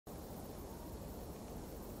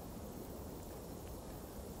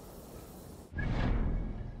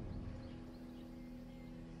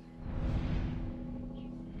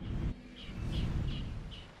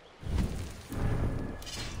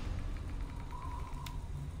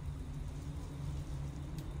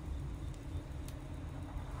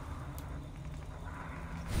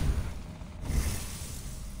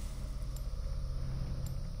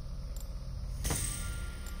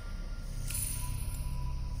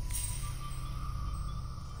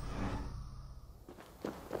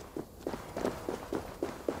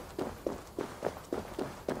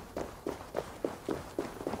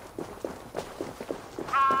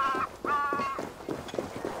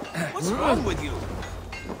What's wrong with you?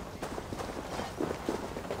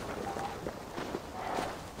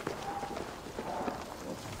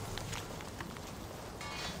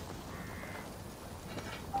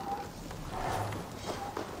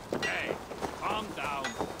 Hey, calm down.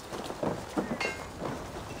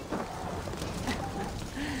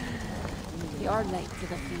 We are late to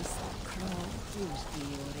the feast.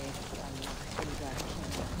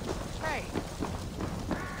 Hey!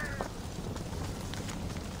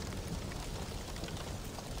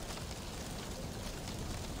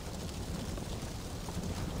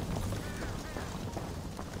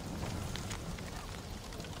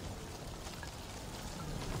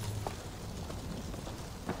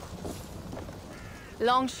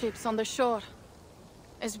 Longships on the shore.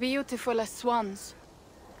 As beautiful as swans.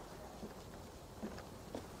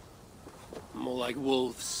 More like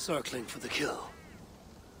wolves circling for the kill.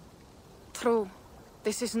 True.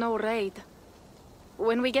 This is no raid.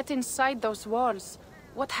 When we get inside those walls,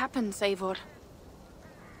 what happens, Eivor?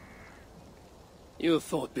 You have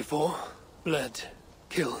fought before? Bled?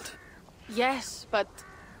 Killed? Yes, but...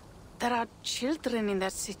 there are children in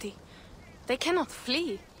that city. They cannot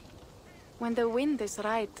flee. When the wind is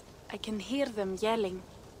right, I can hear them yelling,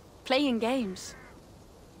 playing games.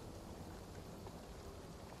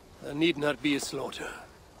 There need not be a slaughter.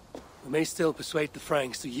 We may still persuade the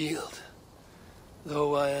Franks to yield.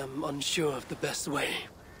 Though I am unsure of the best way.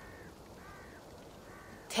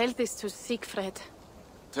 Tell this to Siegfried.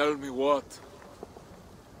 Tell me what?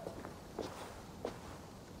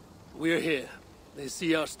 We're here. They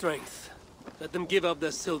see our strength. Let them give up their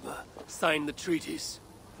silver, sign the treaties,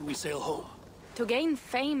 and we sail home. To gain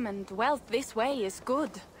fame and wealth this way is good.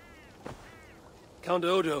 Count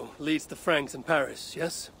Odo leads the Franks in Paris,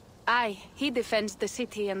 yes? Aye, he defends the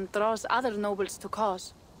city and draws other nobles to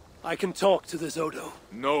cause. I can talk to this Odo.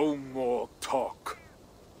 No more talk.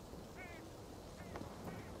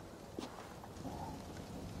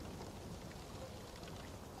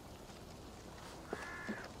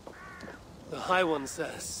 The High One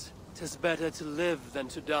says, 'tis better to live than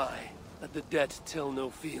to die, that the dead tell no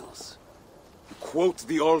feels. Quote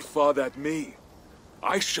the Allfather at me.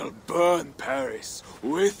 I shall burn Paris,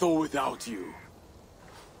 with or without you.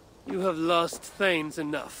 You have lost thanes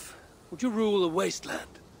enough. Would you rule a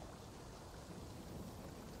wasteland?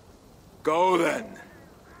 Go then.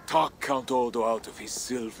 Talk Count Odo out of his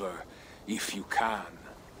silver, if you can.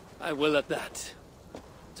 I will at that.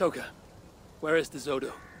 Toka, where is this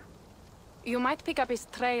Odo? You might pick up his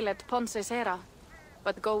trail at Poncesera,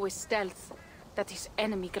 but go with stealth. That is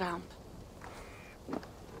enemy ground.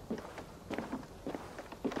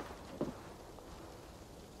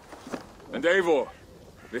 And Eivor,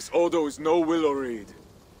 this Odo is no willow reed.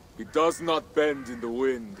 He does not bend in the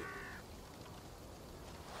wind.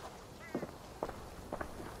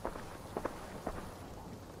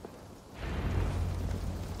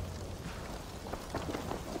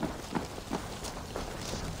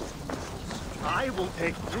 I will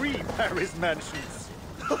take 3 Paris mansions.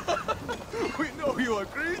 We know you are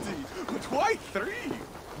greedy, but why 3?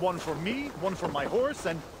 1 for me, 1 for my horse,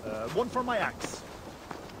 and 1 for my axe.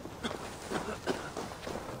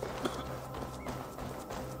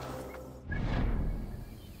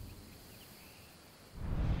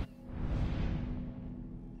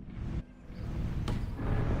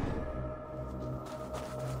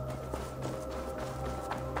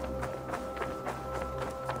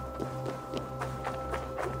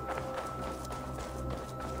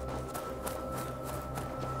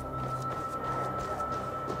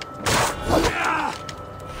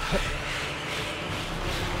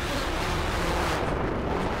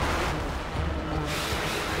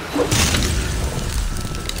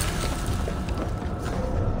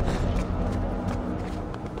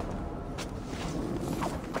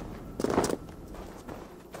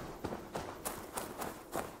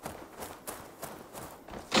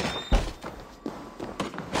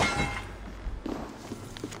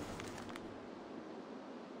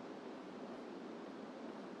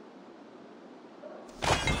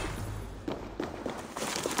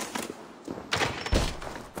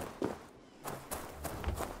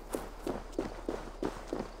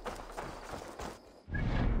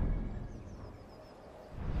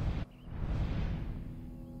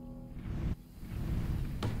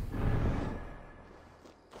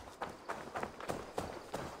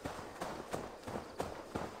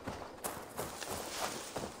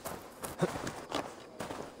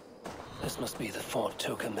 This must be the fort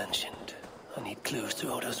Toka mentioned. I need clues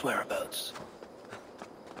to Odo's whereabouts.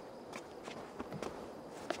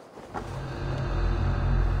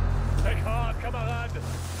 Take heart, camarade!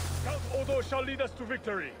 Count Odo shall lead us to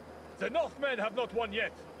victory. The Northmen have not won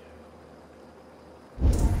yet.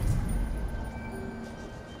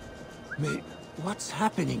 Mais what's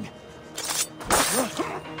happening?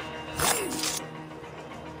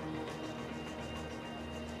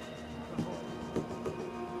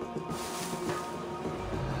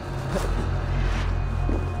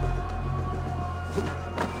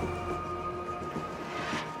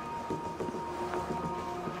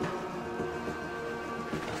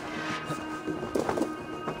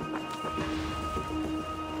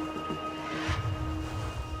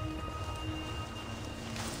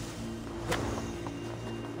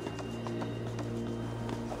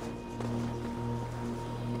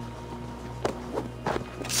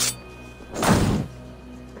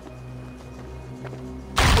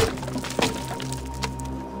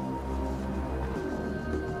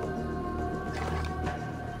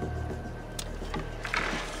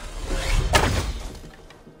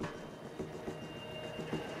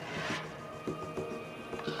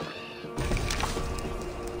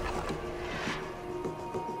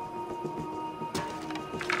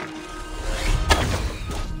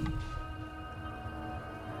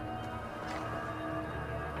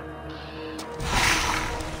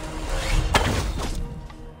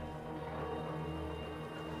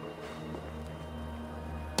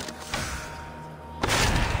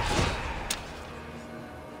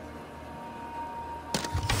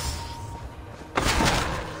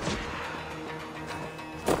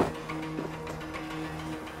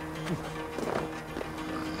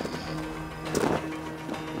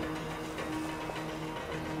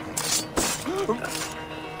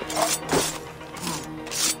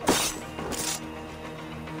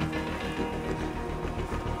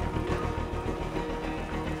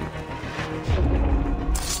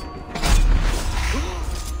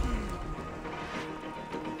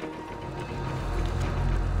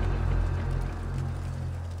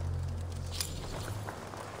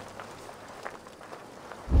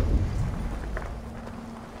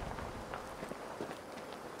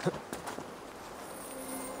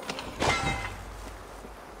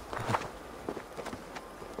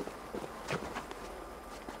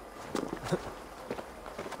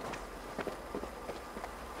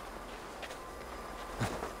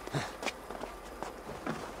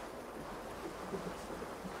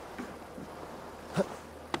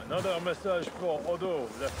 Another message for Odo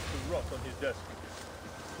left to rot on his desk.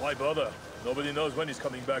 Why bother? Nobody knows when he's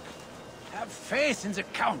coming back. Have faith in the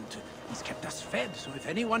Count. He's kept us fed, so if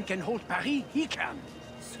anyone can hold Paris, he can.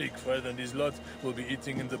 Siegfried and his lot will be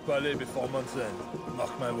eating in the Palais before month's end.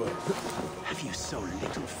 Mark my word. Have you so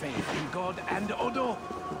little faith in God and Odo?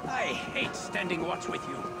 I hate standing watch with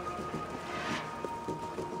you.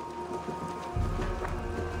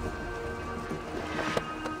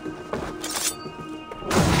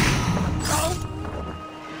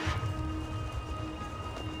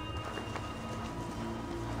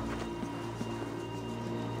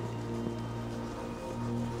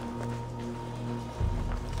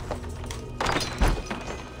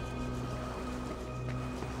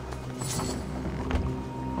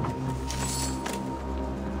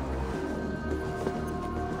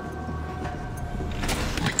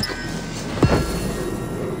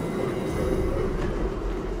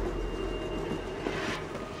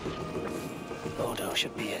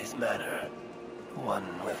 Should be at his manor. One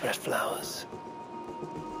with red flowers.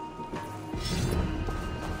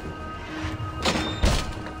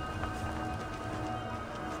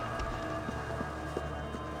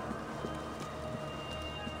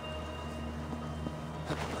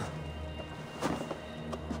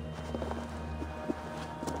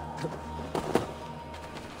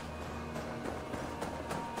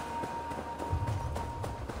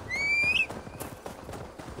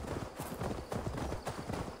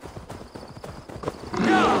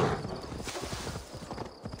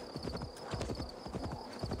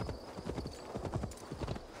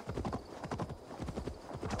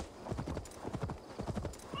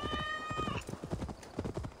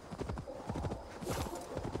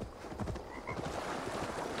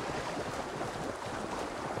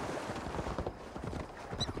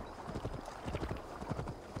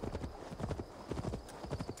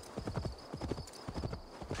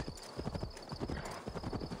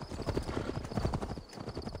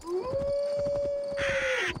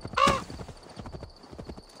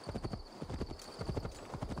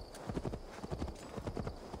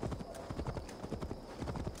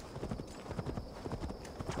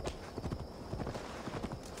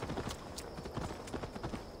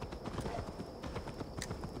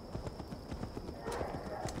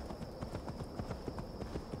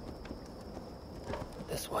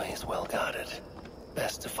 This way is well guarded.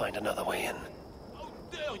 Best to find another way in. How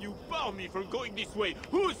dare you bar me from going this way?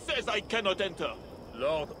 Who says I cannot enter?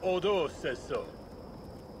 Lord Odo says so.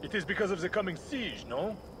 It is because of the coming siege,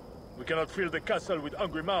 no? We cannot fill the castle with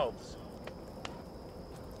hungry mouths.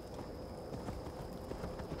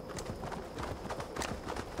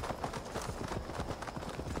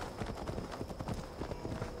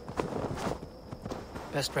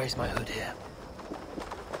 Best raise my hood here.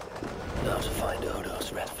 Now to find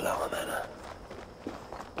Odo's Red Flower Manor.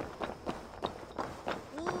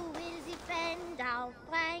 Who will defend our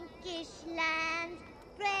Frankish land?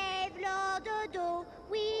 Brave Lord Odo,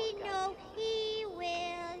 we know he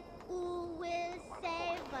will. Who will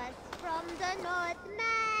save us from the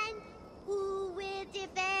Northmen? Who will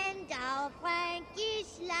defend our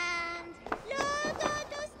Frankish land? Lord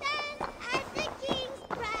Odo stands at the king's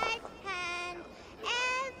right hand.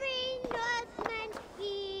 Every Northman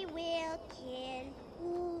he will kill.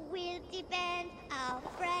 Who will defend our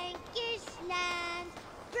Frankish land?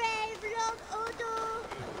 Brave Lord Odo,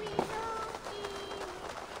 we know he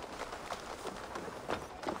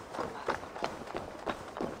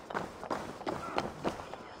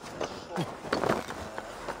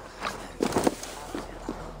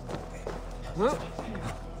will.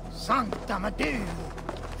 Sancta Madeo,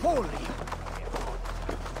 Holy.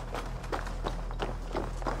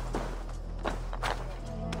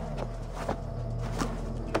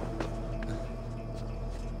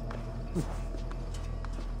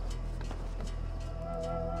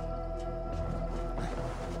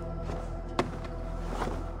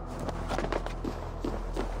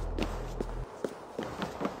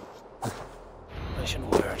 I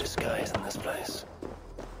should wear a disguise in this place.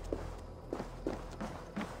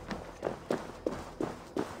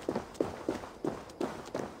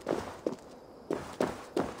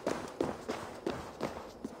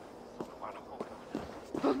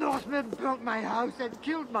 The Northmen built my house and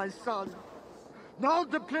killed my son. Now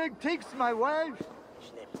the plague takes my wife.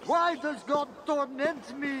 Why does God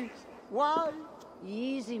torment me? Why?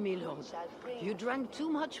 Easy, my lord. You drank too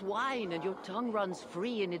much wine and your tongue runs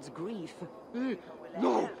free in its grief.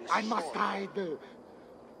 No, I must hide.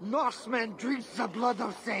 Norseman drinks the blood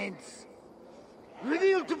of saints.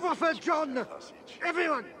 Reveal to Prophet John.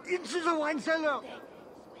 Everyone, into the wine cellar.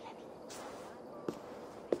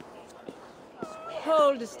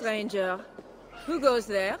 Hold, stranger. Who goes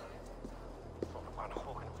there?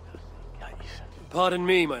 Pardon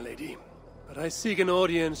me, my lady, but I seek an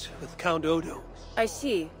audience with Count Odo. I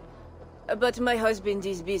see. But my husband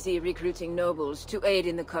is busy recruiting nobles to aid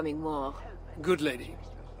in the coming war. Good lady.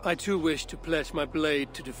 I too wish to pledge my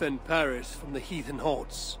blade to defend Paris from the heathen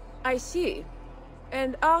hordes. I see.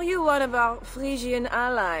 And are you one of our Frisian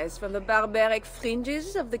allies from the barbaric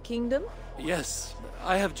fringes of the kingdom? Yes.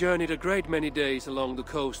 I have journeyed a great many days along the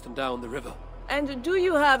coast and down the river. And do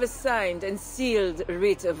you have a signed and sealed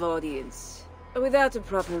writ of audience? Without a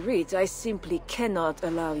proper writ, I simply cannot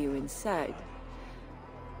allow you inside.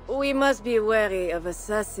 We must be wary of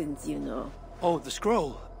assassins, you know. Oh, the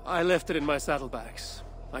scroll. I left it in my saddlebags.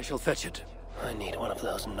 I shall fetch it. I need one of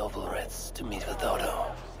those noble writs to meet with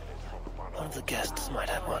Odo. One of the guests might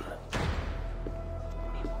have one.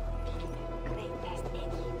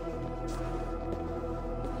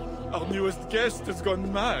 Our newest guest has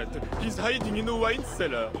gone mad. He's hiding in a wine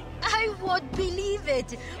cellar. I won't believe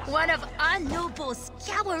it. One of our nobles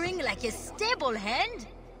cowering like a stable hand.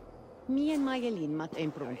 Mi and Mayeline mat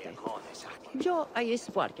impronte. Yo hay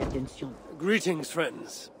espoir que atención. Greetings,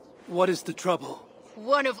 friends. What is the trouble?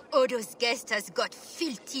 One of Odo's guests has got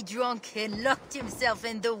filthy drunk and locked himself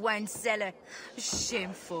in the wine cellar.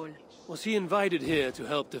 Shameful. Was he invited here to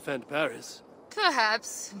help defend Paris?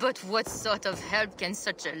 Perhaps, but what sort of help can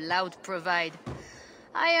such a lout provide?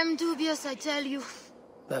 I am dubious, I tell you.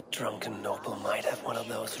 That drunken noble might have one of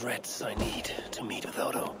those writs I need to meet with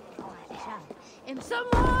Odo.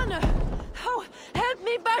 Someone! Oh, help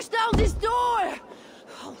me bash down this door!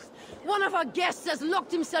 Oh, one of our guests has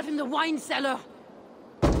locked himself in the wine cellar.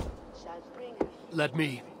 Let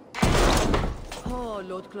me. Oh,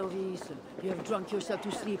 Lord Clovis, you have drunk yourself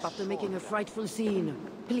to sleep after making a frightful scene.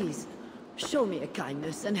 Please, show me a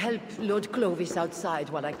kindness and help Lord Clovis outside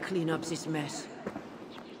while I clean up this mess.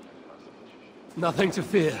 Nothing to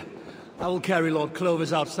fear. I will carry Lord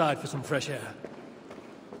Clovis outside for some fresh air.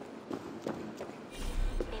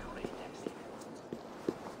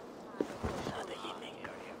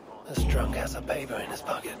 This drunk has a paper in his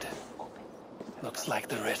pocket. Looks like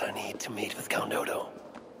the writ I need to meet with Count Odo.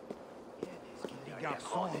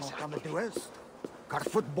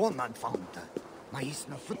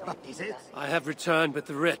 I have returned with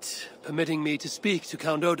the writ, permitting me to speak to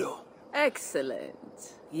Count Odo.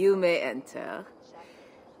 Excellent. You may enter.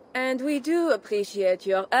 And we do appreciate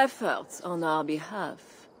your efforts on our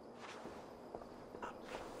behalf.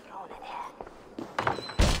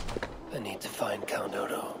 need to find Count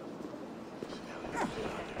Odo.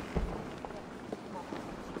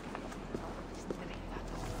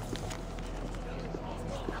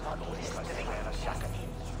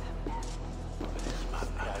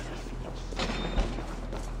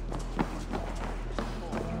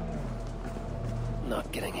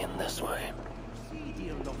 Not getting in this way.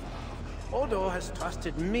 Odo has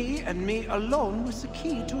trusted me and me alone with the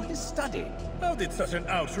key to his study. How did such an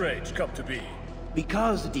outrage come to be?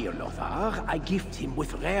 Because, dear Lothar, I gift him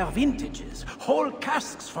with rare vintages, whole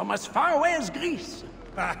casks from as far away as Greece.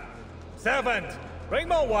 Ah! Servant, bring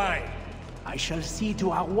more wine! I shall see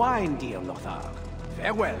to our wine, dear Lothar.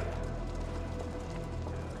 Farewell.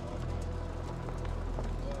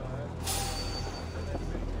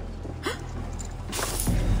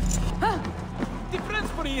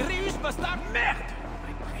 Merde!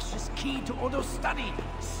 My precious key to Odo's study!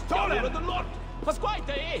 Stolen!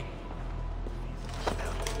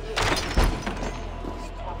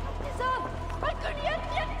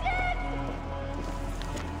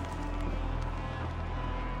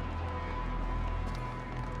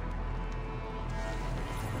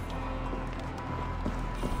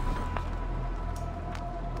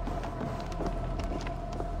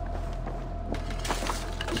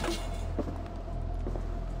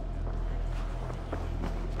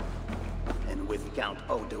 Count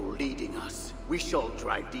Odo leading us, we shall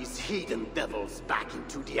drive these heathen devils back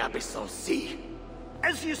into the abyssal sea.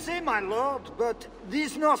 As you say, my lord, but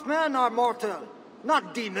these Northmen are mortal,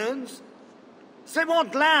 not demons. They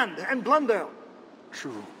want land and plunder.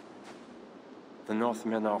 True. The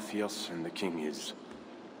Northmen are fierce, and the king is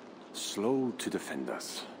slow to defend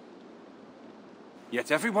us.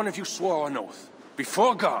 Yet every one of you swore an oath,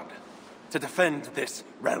 before God, to defend this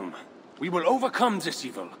realm. We will overcome this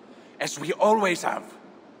evil, as we always have.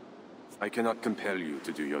 I cannot compel you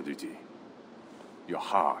to do your duty. Your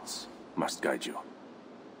hearts must guide you.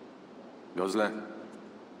 Gosselin,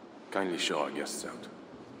 kindly show our guests out.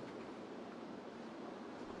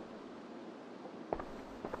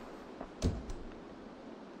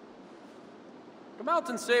 Come out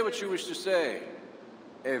and say what you wish to say,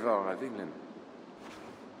 Eivor of England.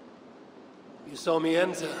 You saw me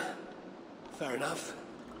enter. Fair enough.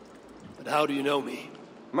 But how do you know me?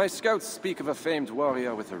 My scouts speak of a famed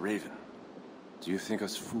warrior with a raven. Do you think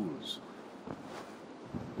us fools?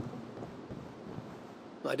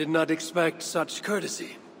 I did not expect such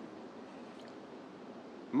courtesy.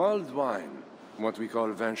 Mulled wine, what we call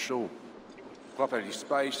vin chaud. Properly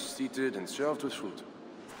spiced, seated, and served with fruit.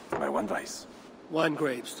 My one vice. Wine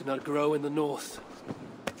grapes do not grow in the north.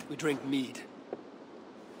 We drink mead.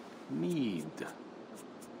 Mead.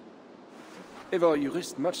 Eivor, you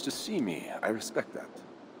risked much to see me. I respect that.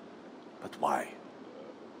 But why?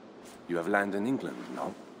 You have land in England,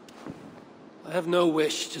 no? I have no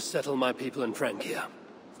wish to settle my people in Francia.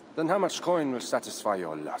 Then how much coin will satisfy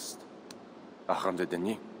your lust? 100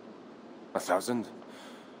 deniers? 1,000?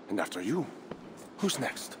 And after you, who's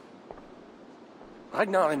next?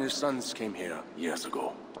 Ragnar and his sons came here years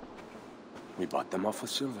ago. We bought them off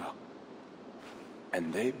with silver.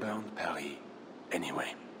 And they burned Paris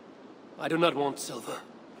anyway. I do not want silver.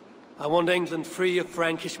 I want England free of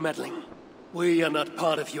Frankish meddling. We are not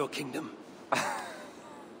part of your kingdom.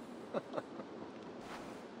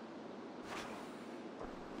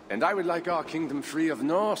 And I would like our kingdom free of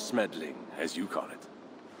Norse meddling, as you call it.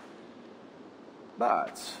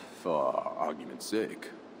 But, for argument's sake,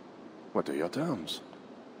 what are your terms?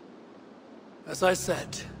 As I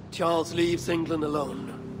said, Charles leaves England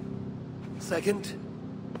alone. Second,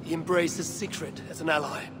 he embraces Siegfried as an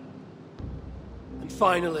ally. And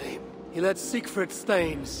finally, he lets Siegfried's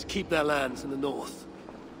Thanes keep their lands in the north.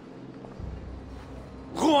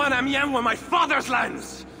 Rouen and Amiens were my father's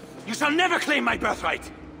lands! You shall never claim my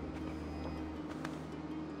birthright!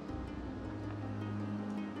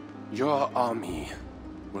 Your army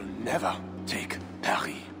will never take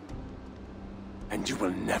Paris. And you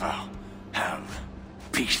will never have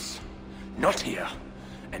peace. Not here,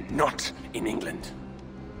 and not in England.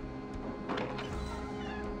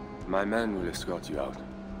 My men will escort you out.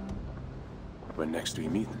 When next we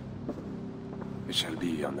meet, it shall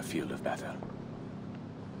be on the field of battle.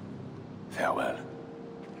 Farewell.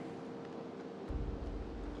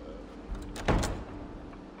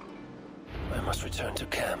 I must return to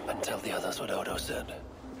camp and tell the others what Odo said.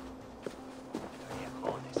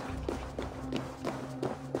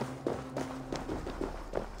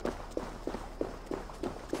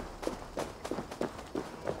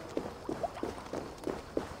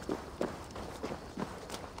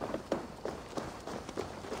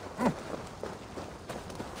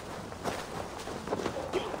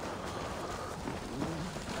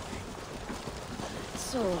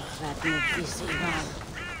 So that makes this Ivan.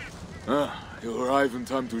 Ah, you arrive in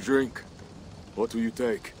time to drink. What will you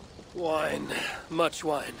take? Wine. Much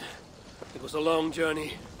wine. It was a long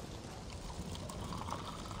journey.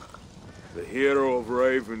 The hero of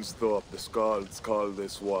Ravensthorpe, the Skalds call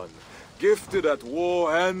this one. Gifted at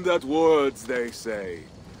war and at words, they say.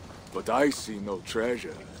 But I see no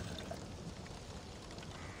treasure.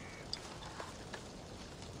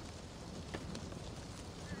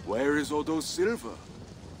 Where is Odo's silver?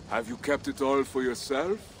 Have you kept it all for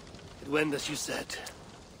yourself? It went as you said.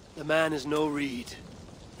 The man is no reed.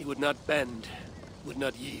 He would not bend, would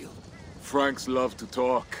not yield. Franks love to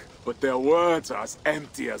talk, but their words are as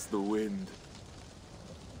empty as the wind.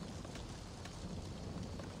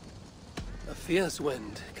 A fierce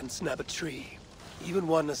wind can snap a tree, even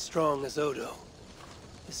one as strong as Odo.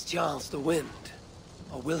 Is Charles the wind,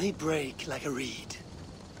 or will he break like a reed?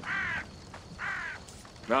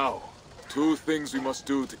 Now, 2 things we must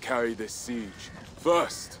do to carry this siege.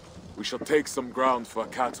 First, we shall take some ground for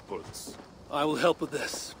catapults. I will help with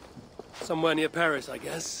this. Somewhere near Paris, I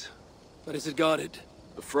guess. But is it guarded?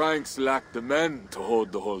 The Franks lack the men to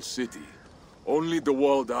hold the whole city. Only the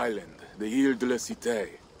walled island, the Ile de la Cité.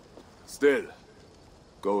 Still,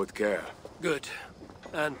 go with care. Good.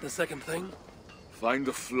 And the second thing? Find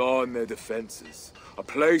a flaw in their defenses. A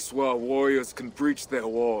place where our warriors can breach their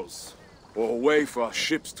walls. Or a way for our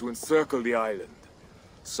ships to encircle the island.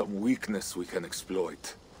 Some weakness we can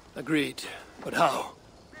exploit. Agreed. But how?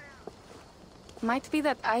 Might be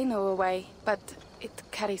that I know a way, but it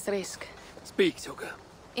carries risk. Speak, Toka.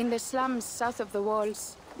 In the slums south of the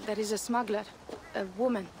walls, there is a smuggler. A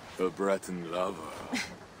woman. A Breton lover.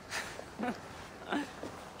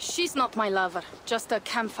 She's not my lover, just a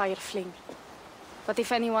campfire fling. But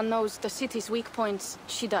if anyone knows the city's weak points,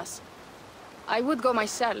 she does. I would go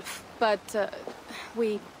myself, but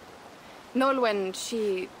Nolwenn,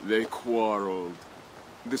 she... They quarreled.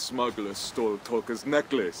 The smuggler stole Toka's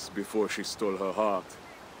necklace before she stole her heart.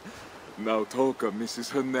 Now Toka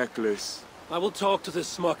misses her necklace. I will talk to this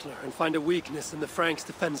smuggler and find a weakness in the Franks'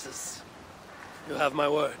 defenses. You have my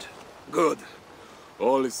word. Good.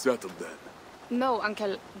 All is settled then. No,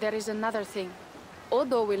 Uncle, there is another thing.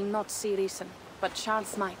 Odo will not see reason, but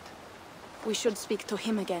Charles might. We should speak to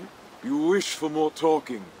him again. You wish for more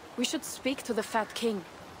talking? We should speak to the Fat King.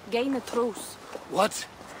 Gain a truce. What?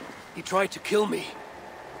 He tried to kill me.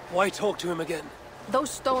 Why talk to him again? Those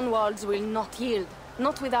stone walls will not yield.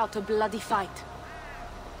 Not without a bloody fight.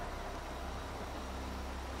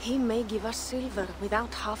 He may give us silver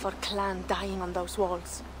without half our clan dying on those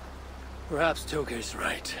walls. Perhaps Toka is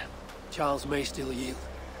right. Charles may still yield.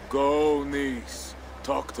 Go, niece.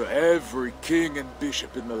 Talk to every king and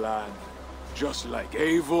bishop in the land. Just like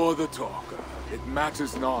Eivor the Talker. It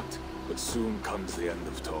matters not, but soon comes the end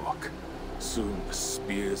of talk. Soon the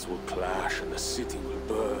spears will clash and the city will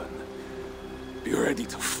burn. Be ready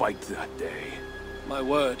to fight that day. My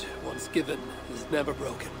word, once given, is never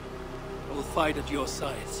broken. I will fight at your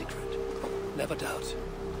side, Secret. Never doubt.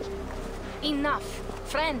 Enough.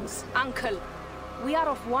 Friends, uncle. We are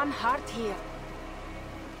of one heart here.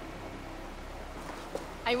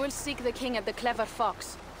 I will seek the king at the Clever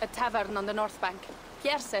Fox, a tavern on the north bank.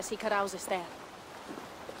 Pierre says he carouses there.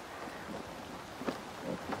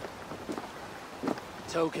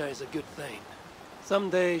 Toka is a good thing.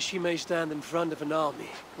 Someday she may stand in front of an army,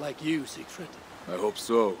 like you, Siegfried. I hope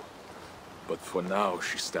so. But for now,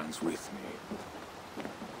 she stands with me.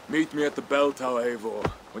 Meet me at the bell tower, Eivor,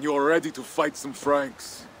 when you are ready to fight some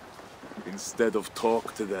Franks. Instead of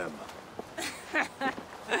talk to them.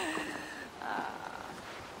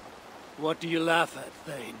 What do you laugh at,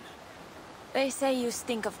 Thane? They say you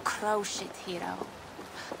stink of crow shit, hero.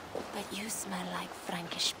 But you smell like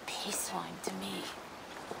Frankish piss wine to me.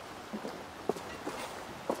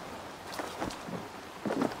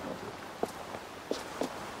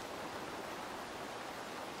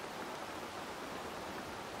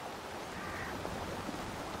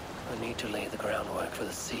 I need to lay the groundwork for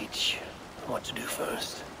the siege. What to do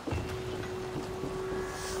first.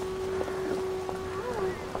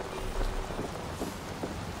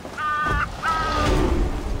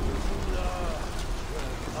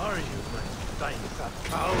 Are you, my dying fat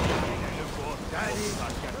cow? Daddy.